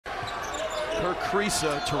Kerr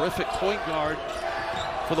Kriisa, terrific point guard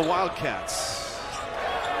for the Wildcats.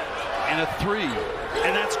 And a three,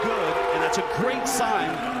 and that's good, and that's a great sign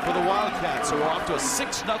for the Wildcats. So we're off to a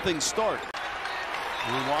 6-0 start.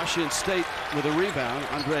 And Washington State with a rebound,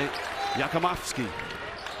 Andre Yakimovsky.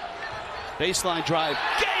 Baseline drive,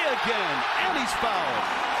 Gueye again, and he's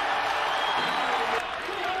fouled.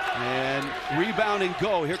 And rebound and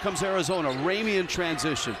go. Here comes Arizona. Ramey in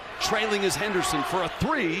transition. Trailing is Henderson for a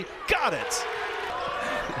three. Got it.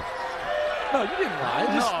 No, you didn't lie.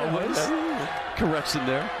 No, correction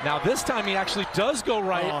there. Now this time he actually does go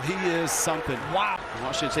right. Oh, he is something. Wow.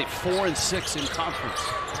 Washington State 4-6 in conference.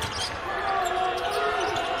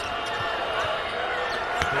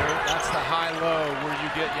 There, that's the high-low where you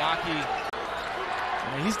get Yaki.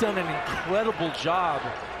 And he's done an incredible job.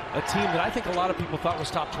 A team that I think a lot of people thought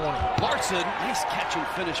was top 20. Larson, nice catch and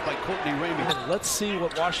finish by Courtney Ramey. And let's see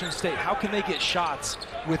what Washington State, how can they get shots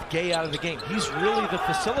with Gueye out of the game? He's really the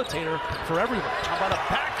facilitator for everyone. How about a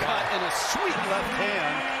back cut and a sweet left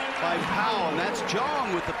hand by Powell, and that's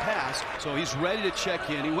Jong with the pass. So he's ready to check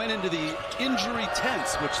in. He went into the injury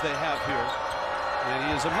tents, which they have here. And he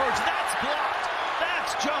has emerged. That's blocked.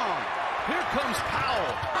 That's Jong. Here comes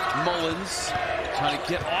Powell. Mullins trying to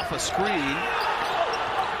get off a screen.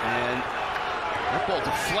 And that ball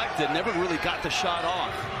deflected, never really got the shot off.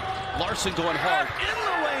 Larson going hard in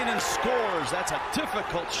the lane and scores. That's a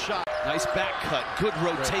difficult shot. Nice back cut, good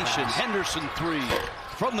rotation. Henderson three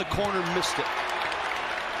from the corner, missed it.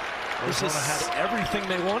 Arizona had everything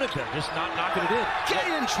they wanted there, just not knocking it in.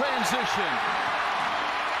 Gueye in transition.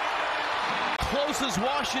 Close as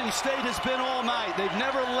Washington State has been all night. They've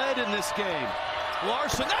never led in this game.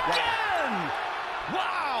 Larson again!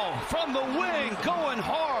 Wow, from the wing, going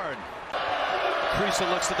hard. Kriisa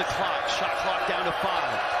looks at the clock, shot clock down to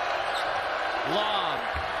 5. Lob,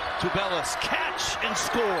 Tubelis, catch and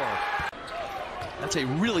score. That's a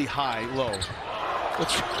really high low.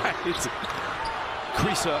 That's right.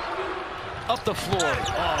 Kriisa up the floor.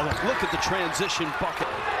 Oh, look at the transition bucket.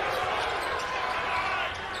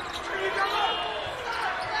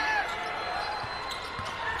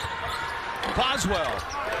 Boswell,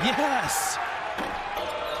 yes.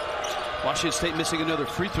 Washington State missing another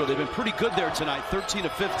free throw. They've been pretty good there tonight, 13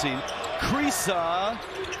 of 15. Kriisa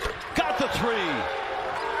got the three.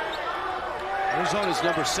 Arizona's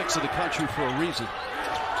number 6 in the country for a reason.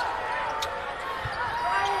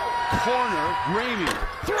 Corner, Ramey,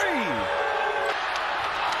 three.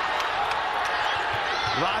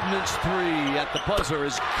 Rodman's three at the buzzer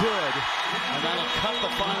is good, and that'll cut the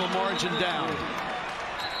final margin down.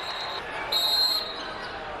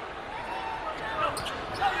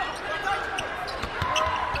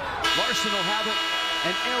 Larson will have it,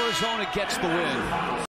 and Arizona gets the win.